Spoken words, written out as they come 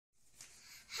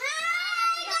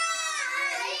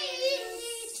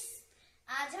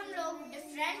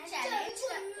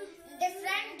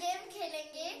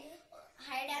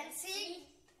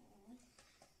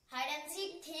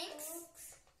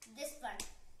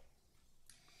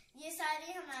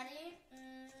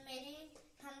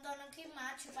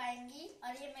छुपाएंगी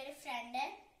और ये मेरे फ्रेंड है,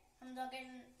 हम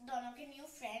दोनों के न्यू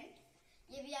फ्रेंड,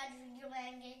 ये भी आज वीडियो में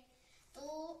आएंगे। तो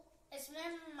इसमें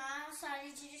माँ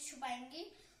सारी चीजें छुपाएंगी,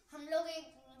 हम लोग एक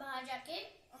बाहर जाके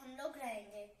हम लोग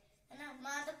रहेंगे, है ना।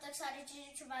 माँ तब तक सारी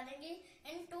चीजें छुपा देंगी।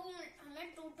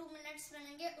 हमें 2 मिनट्स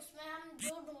मिलेंगे, उसमें हम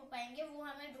जो ढूंढ पाएंगे वो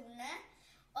हमें ढूंढना है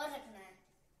और रखना है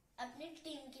अपनी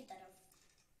टीम की तरफ।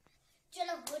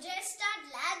 चलो हो जाए स्टार्ट,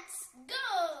 लेट्स गो।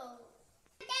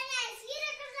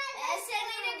 ऐसे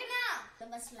नहीं रखना, तो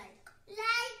बस लाइक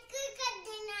कर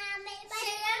देना,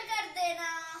 शेयर कर देना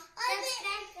और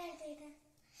सब्सक्राइब कर देना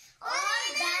और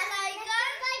बेल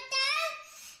आइकन बटन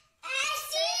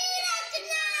ऐसे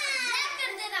रखना,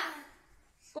 कर देना।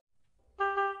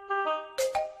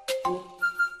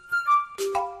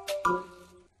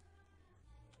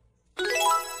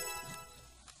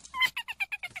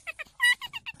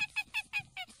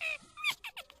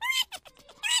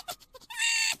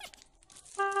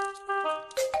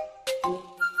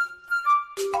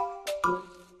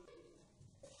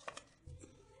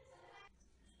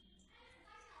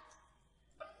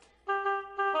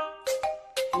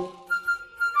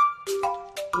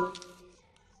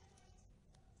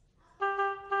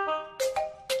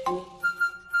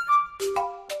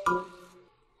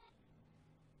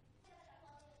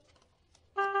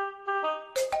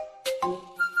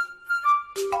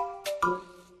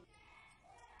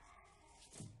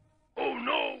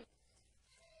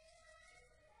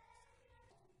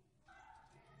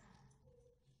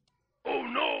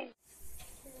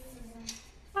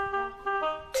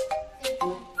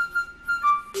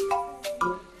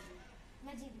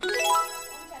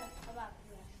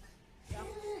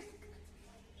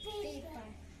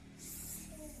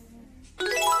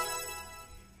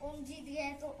 ओम जीत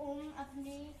गए, तो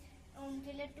ओम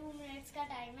के लिए 2 मिनट्स का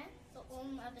टाइम है, तो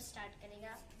ओम अब स्टार्ट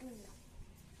करेगा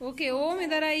ढूंढना। ओके ओम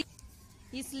इधर आई।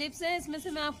 ये स्लिप्स है, इसमें से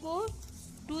मैं आपको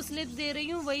 2 स्लिप्स दे रही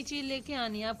हूँ, वही चीज लेके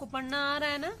आनी है। आपको पढ़ना आ रहा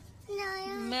है ना?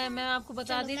 मैं आपको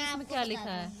बता दी इसमें क्या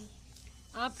लिखा है।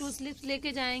 आप 2 स्लिप्स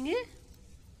लेके जाएंगे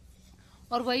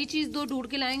और वही चीज 2 ढूंढ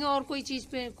के लाएंगे और कोई चीज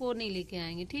पे को नहीं लेके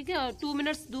आएंगे, ठीक है? और 2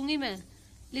 मिनट्स दूंगी मैं।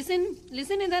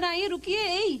 लिसन इधर आइए, रुकिए।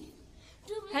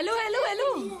 हेलो हेलो हेलो,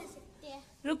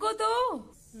 रुको तो।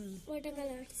 Water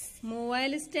colours,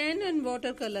 mobile stand and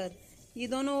water colour, ये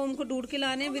दोनों ओम को ढूंढ के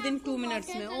लाने विद इन 2 मिनट्स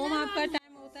में। ओम आपका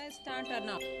टाइम होता है स्टार्ट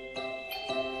करना।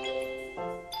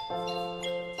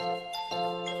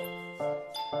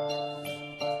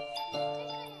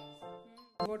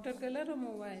 वाटर कलर और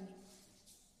मोबाइल,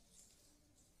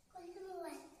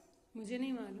 मुझे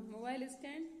नहीं मालूम। मोबाइल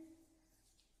स्टैंड,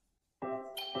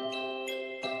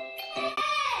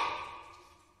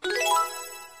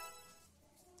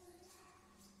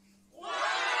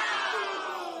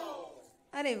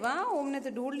 अरे वाह, ओम ने तो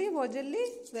ढूंढ ली बहुत जल्दी,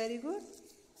 वेरी गुड।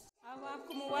 अब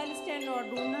आपको मोबाइल स्टैंड और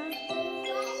ढूंढना है।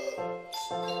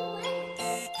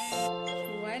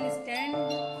 मोबाइल स्टैंड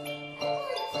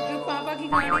जो पापा की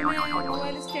गाड़ी में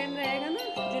मोबाइल स्टैंड रहेगा ना,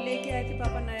 जो लेके आए थे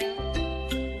पापा नया,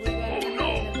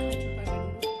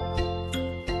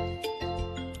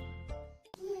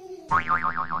 वही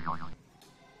वाला छुपा के।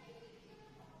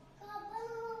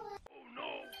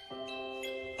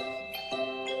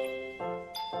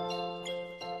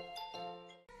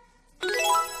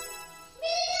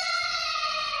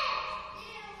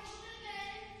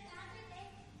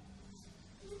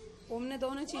 ओम ने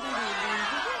दोनों चीजें ढूंढ ली,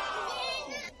 ठीक है?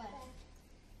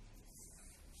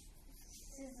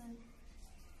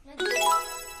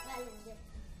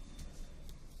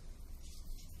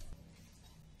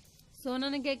 सोना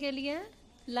ने क्या क्या लिया है?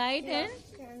 Light and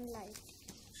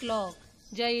clock.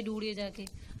 जाइए ढूंढिए जाके,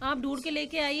 आप ढूंढ के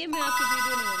लेके आइए, मैं आपकी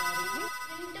वीडियो नहीं बना रही थी।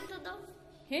 हिंट तो दो।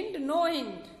 हिंट? नो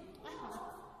हिंट,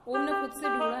 ओम ने खुद से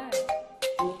ढूंढा है।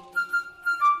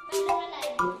 पहले मैं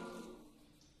लाइट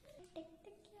टिक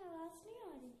टिक की आवाज नहीं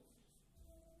आ रही।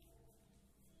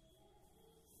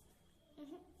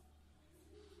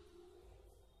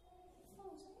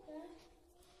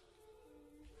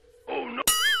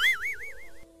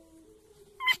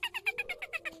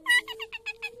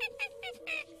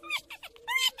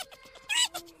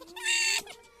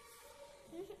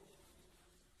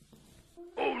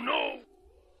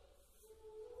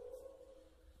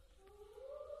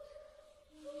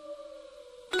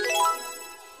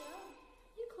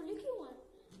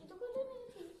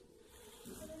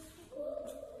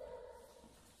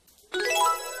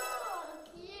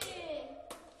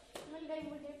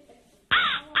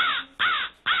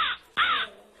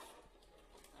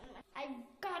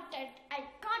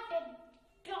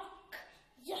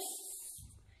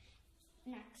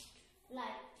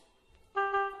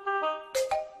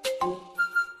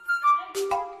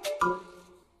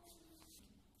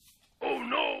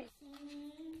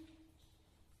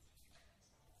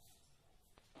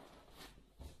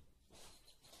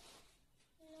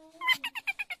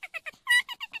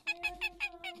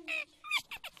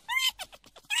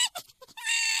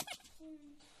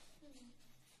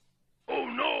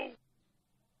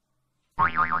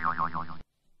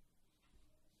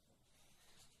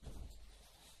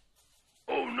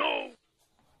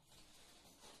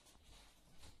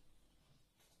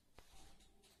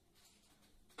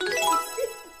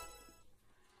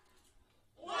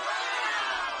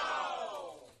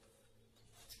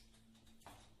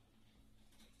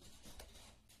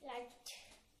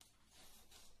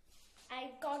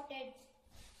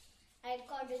 I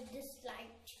got it this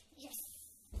light. Yes.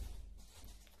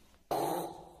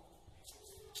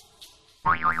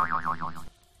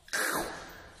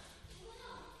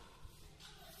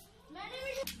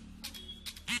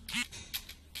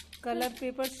 Colour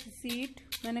paper sheet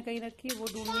मैंने कहीं रखी है, वो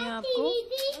ढूंढनी है आपको।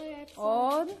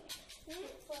 और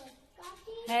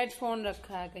हेडफोन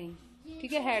रखा है कहीं,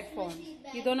 ठीक है, हेडफोन।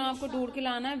 ये दोनों आपको ढूंढ के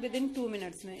लाना है विदिन 2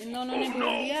 मिनट्स में। इन दोनों ने ढूंढ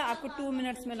लिया, आपको 2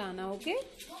 मिनट्स में लाना, ओके।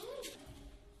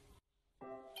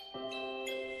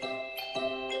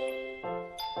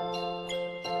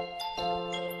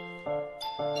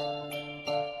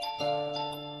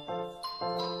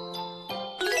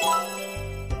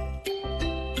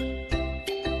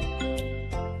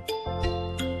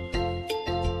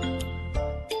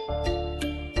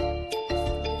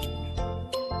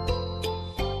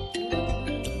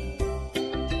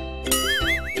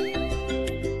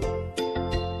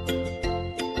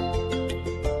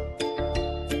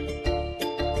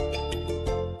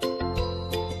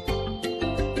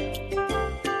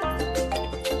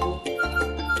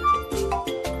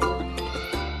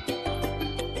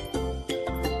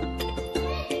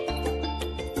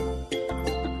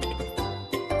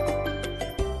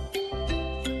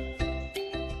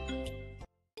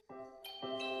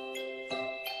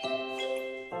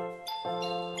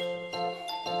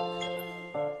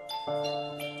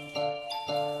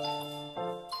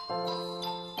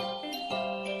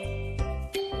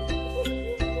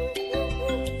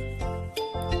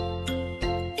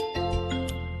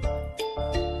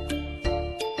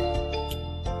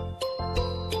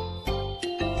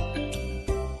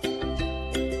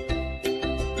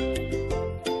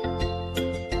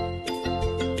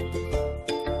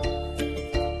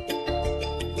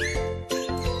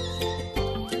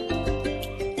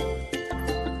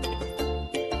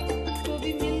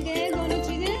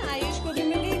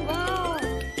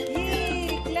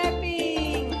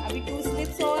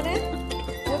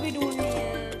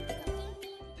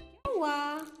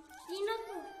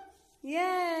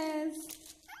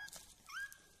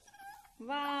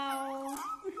 वाओ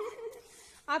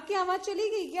आपकी आवाज चली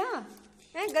गई क्या?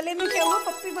 है गले में क्या हुआ?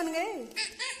 पप्पी बन गए?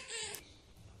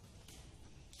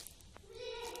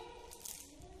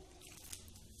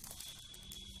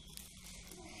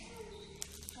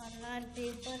 Colour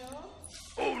paper.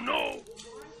 Oh no.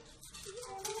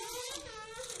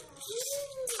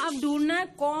 अब ढूंढना है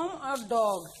कॉम और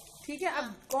डॉग, ठीक है?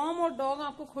 अब कॉम और डॉग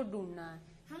आपको खुद ढूंढना है,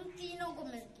 हम तीनों को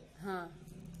मिलके। हाँ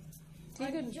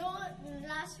ठीक है। जो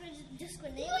लास्ट में जिसको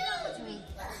नहीं मिला कुछ भी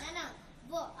है ना,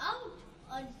 वो आउट,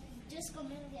 और जिसको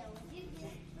मिल गया वो जीत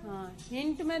गया। हाँ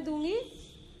हिंट मैं दूंगी।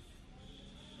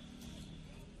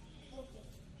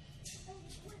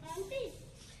 आंटी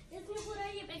इसमें पूरा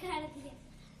ये बेकार है।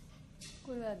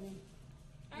 कोई बात नहीं।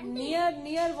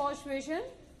 Near wash basin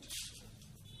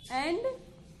and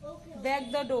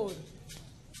back the door,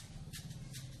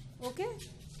 okay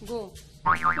go.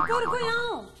 रुको रुको, यहाँ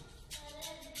आओ,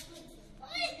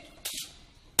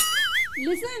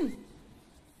 लिसन।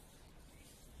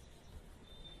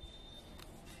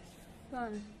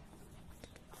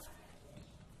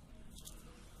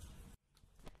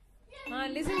 हाँ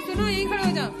लिसन, सुनो, यहीं खड़े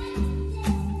हो जाओ।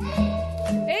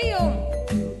 ए ओम,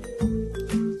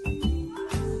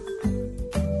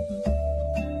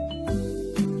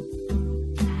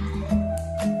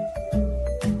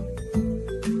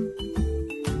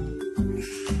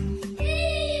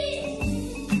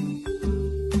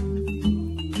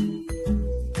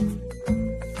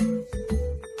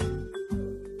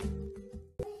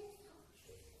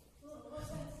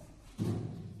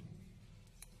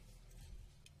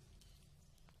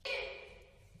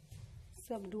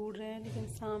 सब ढूंढ रहे हैं लेकिन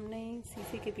सामने ही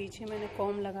शीशे के पीछे मैंने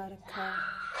कॉम लगा रखा है।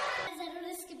 जरूर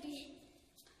इसके पीछे,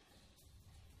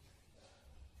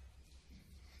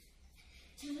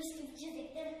 इसके पीछे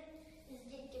देखते हैं, इस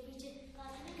गेट के पीछे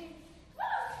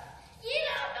ये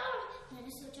लैपटॉप।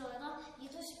 मैंने सोचा होगा ये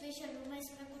तो स्पेशल रूम है,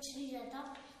 इसमें कुछ नहीं रहता,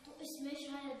 तो इसमें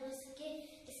शायद इसके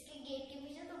गेट के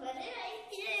पीछे तो बने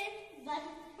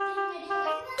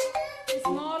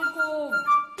स्मॉल कॉम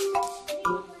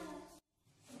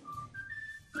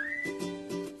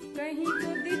कहीं तो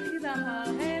दिख रहा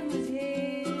है मुझे,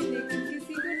 लेकिन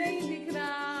किसी को नहीं दिख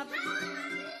रहा।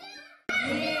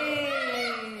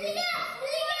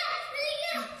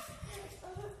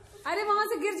 अरे वहां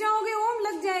से गिर जाओगे ओम,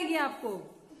 लग जाएगी आपको,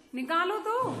 निकालो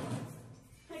तो।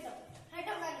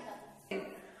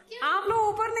 आप लोग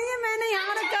ऊपर नहीं है, मैंने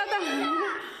यहाँ रखा था।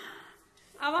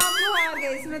 अब आप लोग हार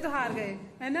गए, इसमें तो हार गए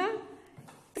है ना,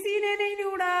 किसी ने नहीं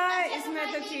ढूंढा, इसमें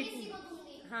तो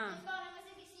चीटिंग। हाँ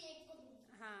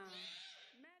हाँ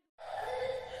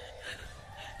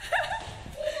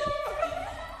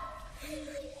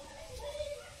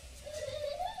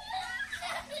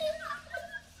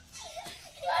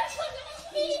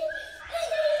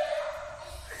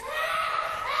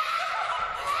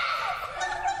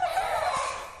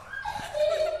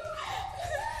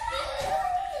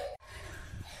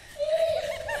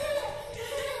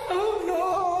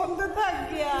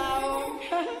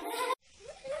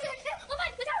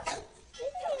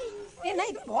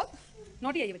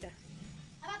नोटी है ये बच्चा।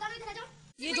 अब आप दोनों इधर आ जाओ।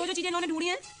 ये जो चीजें इन्होंने ढूंढी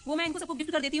हैं वो मैं इनको सबको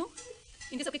गिफ्ट कर देती हूँ।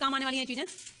 इनके सबके काम आने वाली हैं चीजें।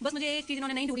 बस मुझे एक चीज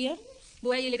इन्होंने नहीं ढूंढी है,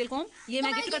 वो है ये लिटिल कॉम। ये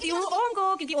मैं गिफ्ट करती हूँ ओम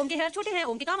को, क्योंकि ओम के हेयर छोटे हैं,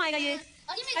 ओम के काम आएगा ये।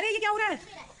 अरे ये क्या हो रहा है,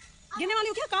 गिरने वाली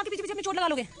हो क्या? कार के पीछे पीछे अपने चोट लगा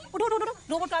लोगे। उठो उठो उठो,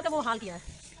 रोबोट कार का वो हाल किया है।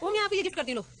 ओम यहाँ पे ये गिफ्ट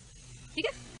करती हूँ, ठीक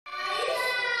है?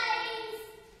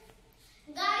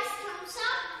 Guys, thumbs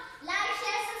up, like,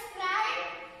 share, subscribe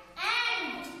and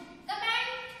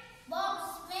comment box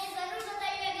में जरूर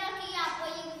बताइएगा कि आपको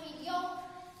ये वीडियो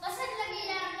पसंद लगी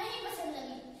या नहीं पसंद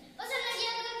लगी। पसंद लगी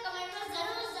है तो कमेंट में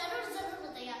जरूर जरूर जरूर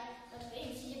बताइएगा। तो फिर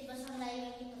चीजें पसंद आई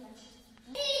होगी तो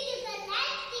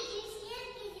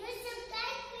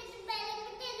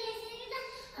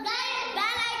बेल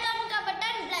आइकन का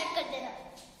बटन ब्लैक कर देना।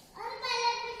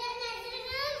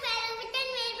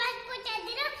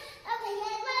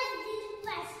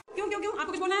 क्यों क्यों क्यों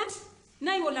आपको कुछ बोलना है?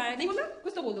 नहीं बोल रहा है, नहीं बोल रहा,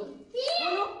 कुछ तो बोल दो।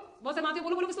 बोलो, बहुत शर्माते हो,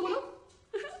 बोलो बोलो, कुछ तो बोलो।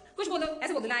 कुछ बोलो,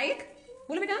 ऐसे बोल दो, लाइक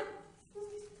बोलो बेटा,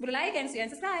 बोलो लाइक एंड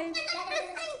सब्सक्राइब।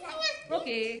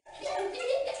 ओके।